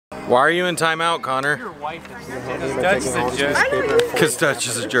Why are you in timeout, Connor? Your wife is Dutch is a jerk. Because Dutch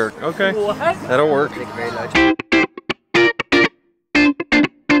is a jerk. Okay. What? That'll work.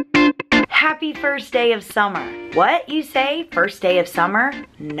 Happy first day of summer. What, you say? First day of summer?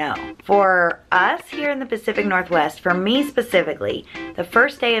 No. For us here in the Pacific Northwest, for me specifically, the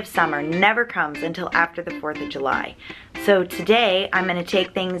first day of summer never comes until after the 4th of July. So today, I'm gonna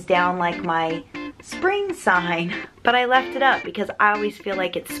take things down like my spring sign, but I left it up because I always feel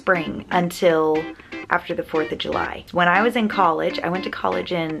like it's spring until after the 4th of July. When I was in college, I went to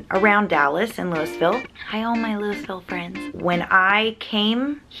college around Dallas in Louisville. Hi all my Louisville friends. When I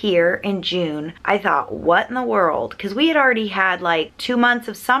came here in June, I thought, what in the world? Because we had already had like 2 months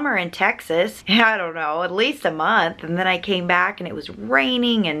of summer in Texas. I don't know, at least a month. And then I came back and it was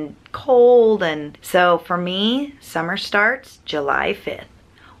raining and cold. And so for me, summer starts July 5th,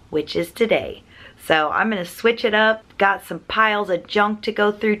 which is today. So I'm gonna switch it up. Got some piles of junk to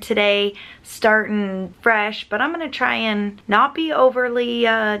go through today, starting fresh, but I'm gonna try and not be overly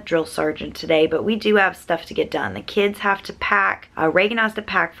drill sergeant today, but we do have stuff to get done. The kids have to pack. Reagan has to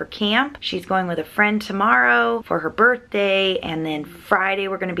pack for camp. She's going with a friend tomorrow for her birthday, and then Friday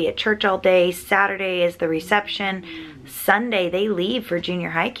we're gonna be at church all day. Saturday is the reception. Sunday they leave for junior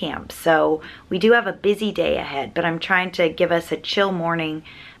high camp. So we do have a busy day ahead, but I'm trying to give us a chill morning.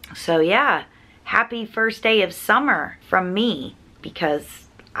 So yeah. Happy first day of summer from me, because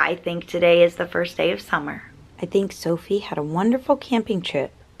I think today is the first day of summer. I think Sophie had a wonderful camping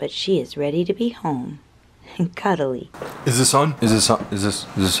trip, but she is ready to be home and cuddly. Is this on? Is this on? Is this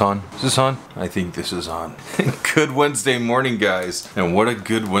on? Is this on? I think this is on. Good Wednesday morning, guys. And what a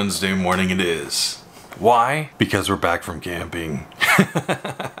good Wednesday morning it is. Why? Because we're back from camping.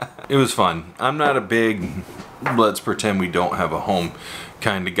 It was fun. I'm not a big, let's pretend we don't have a home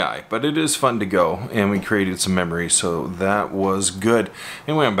kind of guy, but it is fun to go, and we created some memories, so that was good.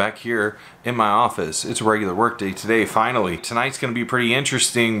 Anyway, I'm back here in my office. It's a regular work day today, finally. Tonight's gonna be pretty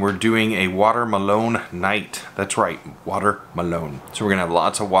interesting. We're doing a watermelon night. That's right, watermelon. So we're gonna have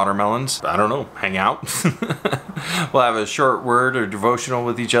lots of watermelons. I don't know, hang out. We'll have a short word or devotional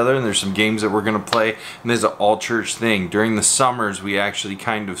with each other, and there's some games that we're gonna play, and there's an all-church thing. During the summers, we actually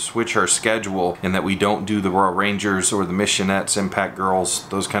kind of switch our schedule in that we don't do the Royal Rangers or the Missionettes, Impact Girls,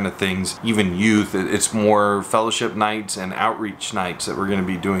 those kind of things. Even youth, it's more fellowship nights and outreach nights that we're gonna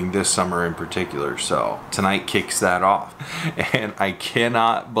be doing this summer in particular. So tonight kicks that off. And I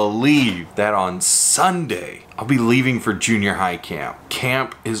cannot believe that on Sunday, I'll be leaving for junior high camp.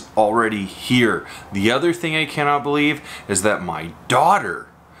 Camp is already here. The other thing I cannot believe is that my daughter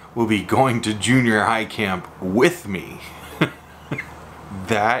will be going to junior high camp with me.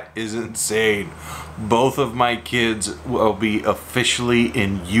 That is insane. Both of my kids will be officially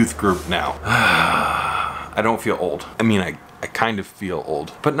in youth group now. I don't feel old. I mean, I kind of feel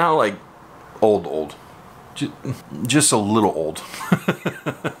old, but not like old. Just a little old.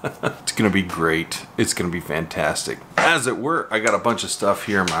 It's gonna be great. It's gonna be fantastic. As it were, I got a bunch of stuff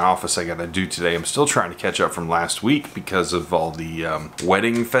here in my office I gotta do today. I'm still trying to catch up from last week because of all the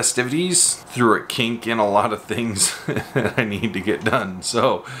wedding festivities. Threw a kink in a lot of things that I need to get done.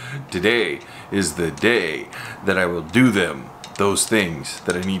 So today is the day that I will do those things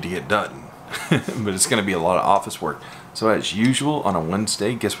that I need to get done. But it's gonna be a lot of office work. So as usual on a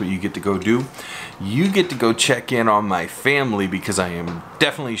Wednesday, guess what you get to go do? You get to go check in on my family, because I am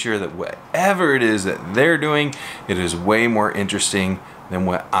definitely sure that whatever it is that they're doing, it is way more interesting than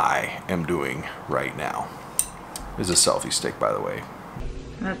what I am doing right now. There's a selfie stick, by the way.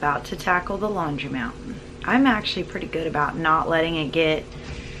 I'm about to tackle the laundry mountain. I'm actually pretty good about not letting it get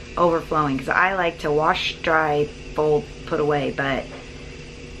overflowing, because I like to wash, dry, fold, put away, but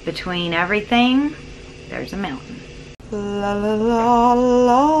between everything, there's a mountain. La la la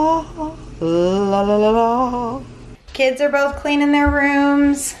la, la la la. Kids are both cleaning their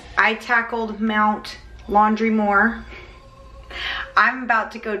rooms. I tackled Mount Laundry more. I'm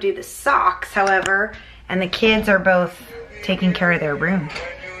about to go do the socks, however, and the kids are both taking care of their room.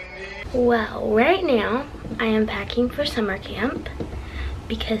 Well, right now I am packing for summer camp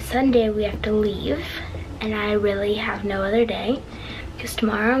because Sunday we have to leave, and I really have no other day because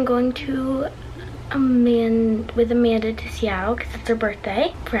tomorrow I'm going to with Amanda to Seattle because it's her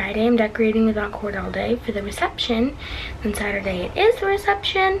birthday. Friday I'm decorating with Aunt Cord all day for the reception. Then Saturday it is the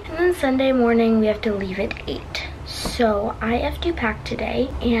reception. And then Sunday morning we have to leave at 8. So I have to pack today,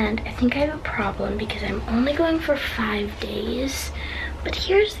 and I think I have a problem because I'm only going for 5 days. But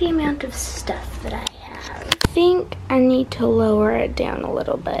here's the amount of stuff that I have. I think I need to lower it down a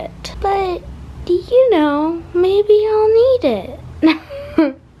little bit. But you know, maybe I'll need it.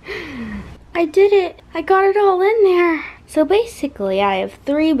 I did it. I got it all in there. So basically, I have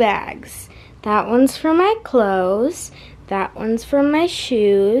 3 bags. That one's for my clothes, that one's for my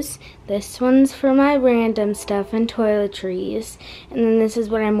shoes, this one's for my random stuff and toiletries, and then this is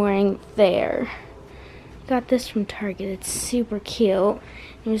what I'm wearing there. Got this from Target. It's super cute.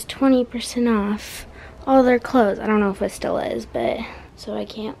 It was 20% off all their clothes. I don't know if it still is, but so I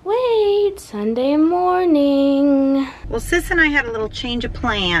can't wait. Sunday morning. Well, Sis and I had a little change of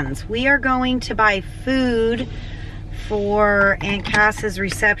plans. We are going to buy food for Aunt Cass's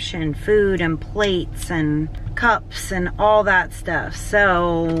reception. Food and plates and cups and all that stuff.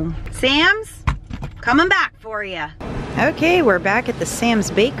 So, Sam's coming back for you. Okay, we're back at the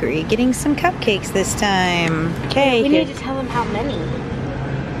Sam's Bakery getting some cupcakes this time. Okay. We need to tell them how many.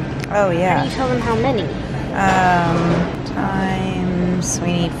 Oh, yeah. How do you tell them how many? Times,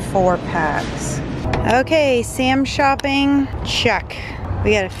 we need 4 packs. Okay, Sam shopping, check.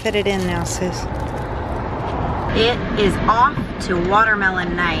 We gotta fit it in now, sis. It is off to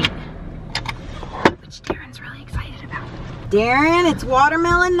watermelon night, which Darren's really excited about. Darren, it's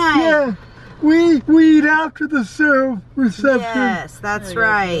watermelon night. Yeah, we eat after the reception. Yes, that's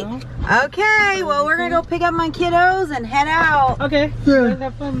right. Okay, well, we're gonna go pick up my kiddos and head out. Okay. Yeah.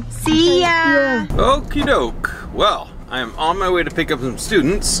 Have fun. See ya. Yeah. Okie doke. Well, I am on my way to pick up some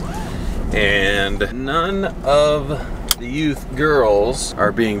students, and none of the youth girls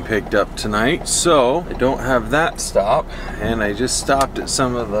are being picked up tonight, so I don't have that stop, and I just stopped at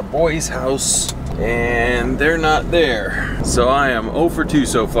some of the boys' house, and they're not there. So I am 0 for 2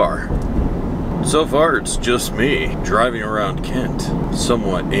 so far. So far, it's just me driving around Kent,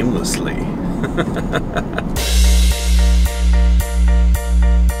 somewhat aimlessly.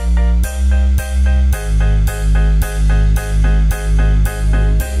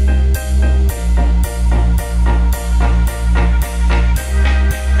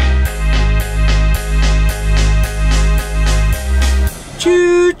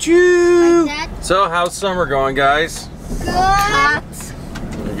 Choo choo! So, how's summer going, guys? Good.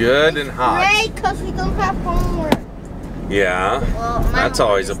 Good and hot. Great, because we don't have homework. Yeah, Well, that's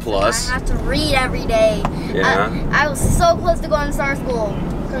always a plus. I have to read every day. Yeah. I was so close to going to summer school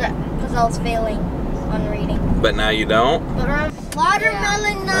because I was failing on reading. But now you don't?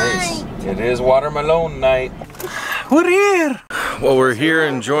 Watermelon Nice. It is watermelon night. We're here. Well, we're here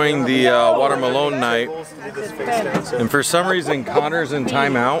enjoying the watermelon night. And for some reason, Connor's in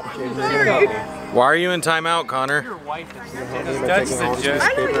timeout. Why are you in timeout, Connor? Dutch is a jerk.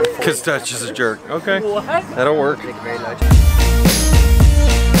 Because Dutch is a jerk. Okay. That'll work.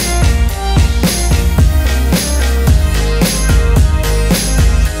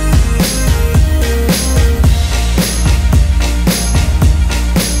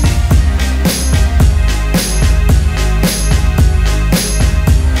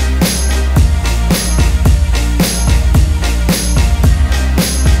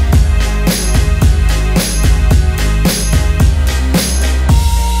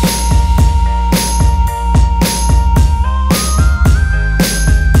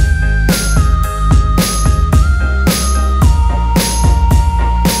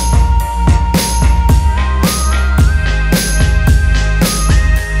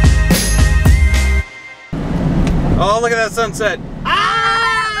 Oh, look at that sunset.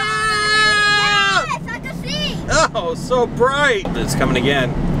 Ah! Yes, I can see. Oh, so bright. It's coming again.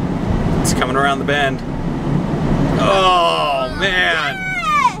 It's coming around the bend. Oh, man.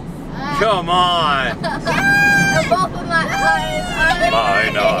 Yes. Come on. Yes. Both of my eyes.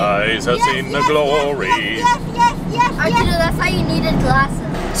 Mine eyes have seen the glory. Yes. Archie, that's how you needed glasses.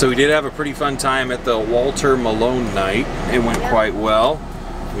 So we did have a pretty fun time at the Walter Malone night. It went quite well.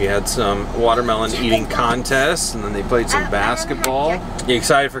 We had some watermelon eating contests, and then they played some basketball. You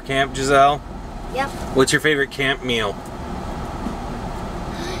excited for camp, Giselle? Yep. What's your favorite camp meal?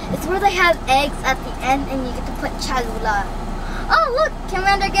 It's where they have eggs at the end and you get to put chalula. Oh, look,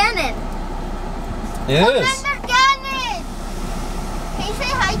 Commander Gannon. It Commander Gannon! Can you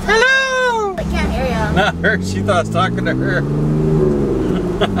say hi to Hello! I can't hear you. Not her. She thought I was talking to her.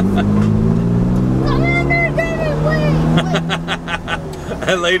 Commander Gannon, wait!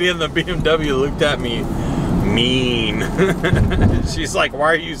 That lady in the BMW looked at me mean. She's like,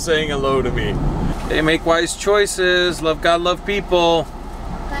 why are you saying hello to me? They make wise choices. Love God, love people.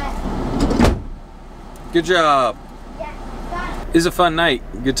 Good job. It was a fun night.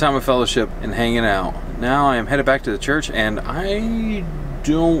 Good time of fellowship and hanging out. Now I am headed back to the church, and I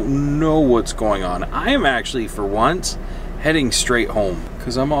don't know what's going on. I am actually, for once, heading straight home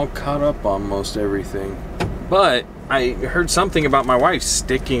because I'm all caught up on most everything. But I heard something about my wife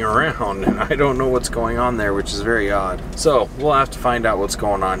sticking around, and I don't know what's going on there, which is very odd. So we'll have to find out what's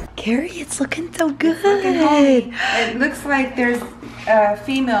going on. Carrie, it's looking so good. It looks like there's a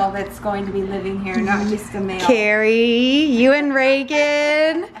female that's going to be living here, not just a male. Carrie, you and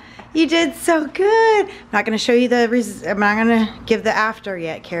Reagan, you did so good. I'm not gonna show you the, I'm not gonna give the after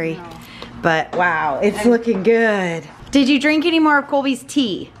yet, Carrie. No. But wow, it's looking good. Did you drink any more of Colby's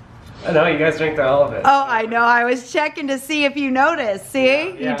tea? No, you guys drank all of it. Oh, I know. I was checking to see if you noticed.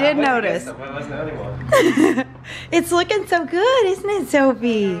 See? Yeah, you did notice. I wasn't the only one. It's looking so good, isn't it,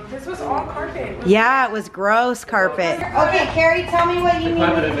 Sophie? This was all carpet. Yeah, it was gross carpet. Okay, Carrie, tell me what you need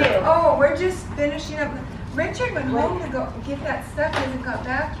me to do. Oh, we're just finishing up. Richard went home to go get that stuff. He hasn't got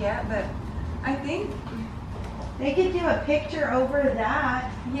back yet, but I think, They could do a picture over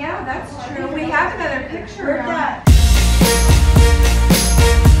that. yeah, that's true. We have another picture. Where's that?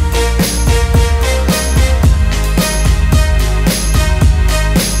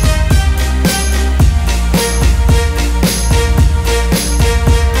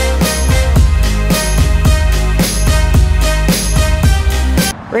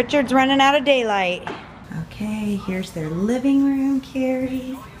 Richard's running out of daylight. Okay, here's their living room,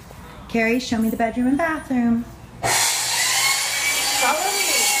 Carrie. Carrie, show me the bedroom and bathroom. Follow me.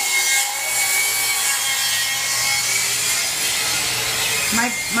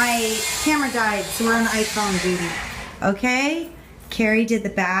 My camera died, so we're on iPhone duty. Okay, Carrie did the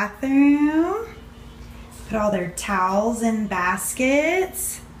bathroom. Put all their towels in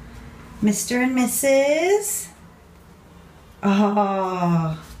baskets. Mr. and Mrs.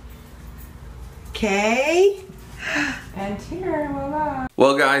 Oh. Okay. And here, voila.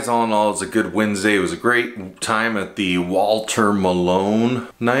 Well guys, all in all, it was a good Wednesday. It was a great time at the Walter Malone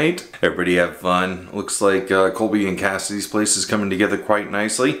night. Everybody had fun. Looks like Colby and Cassidy's place is coming together quite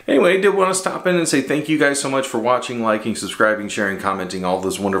nicely. Anyway, I did want to stop in and say thank you guys so much for watching, liking, subscribing, sharing, commenting, all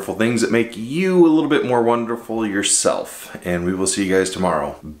those wonderful things that make you a little bit more wonderful yourself. And we will see you guys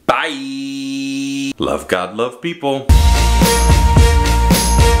tomorrow. Bye! Love God, love people.